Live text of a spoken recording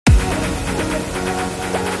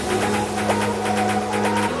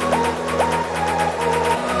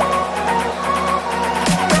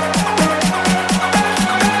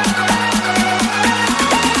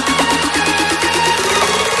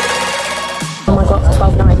and I got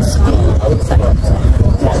 12 nines. So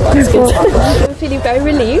that's good. I'm feeling very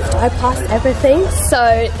relieved. I passed everything,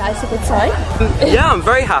 so that's a good sign. Yeah, I'm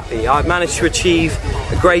very happy. I've managed to achieve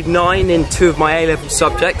a grade 9 in 2 of my A-level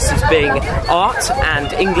subjects, as being art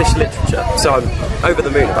and English literature. So I'm over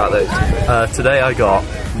the moon about those. Today I got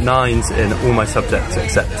 9s in all my subjects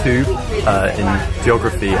except 2 in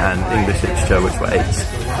geography and English literature, which were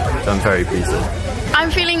 8s. So I'm very pleased with. I'm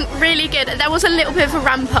feeling really good. There was a little bit of a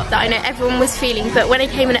ramp up that I know everyone was feeling, but when I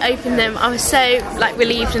came and opened them, I was so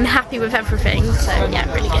relieved and happy with everything. So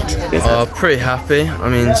yeah, really good. Pretty happy. I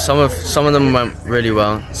mean, some of them went really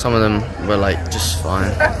well. Some of them were just fine.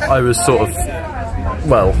 I was sort of,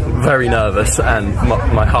 well, very nervous, and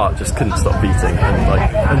my heart just couldn't stop beating.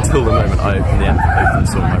 And until the moment I opened the envelope and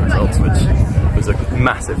saw my results, which was a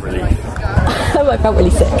massive relief. I felt really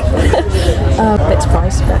sick. A bit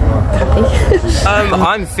surprised, but happy.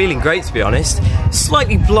 I'm feeling great, to be honest.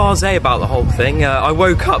 Slightly blasé about the whole thing. I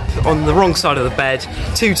woke up on the wrong side of the bed,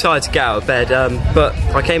 too tired to get out of bed, but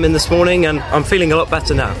I came in this morning and I'm feeling a lot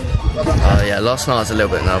better now. Yeah, last night I was a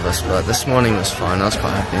little bit nervous, but this morning was fine. I was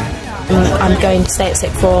quite happy. I'm going to stay at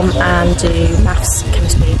sixth form and do maths,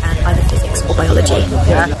 chemistry and either physics or biology.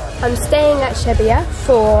 I'm staying at Shebia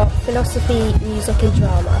for philosophy, music and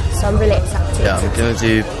drama, so I'm really excited. Yeah, I'm going to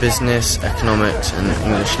do business, economics and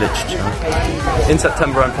English literature. In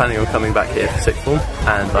September I'm planning on coming back here for sixth form,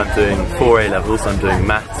 and I'm doing 4 A-levels. I'm doing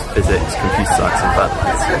maths, physics, computer science and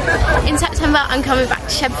further. In September I'm coming back to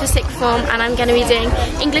Sheb for sixth form and I'm going to be doing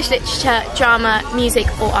English literature, drama, music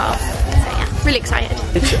or art. So yeah, really excited.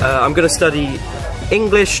 I'm going to study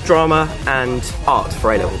English, drama and art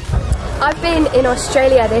for A-level. I've been in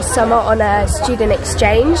Australia this summer on a student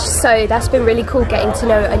exchange, so that's been really cool getting to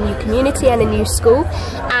know a new community and a new school.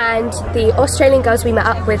 And the Australian girls we met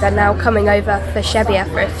up with are now coming over for Shebia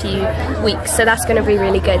for a few weeks, so that's going to be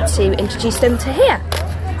really good to introduce them to here.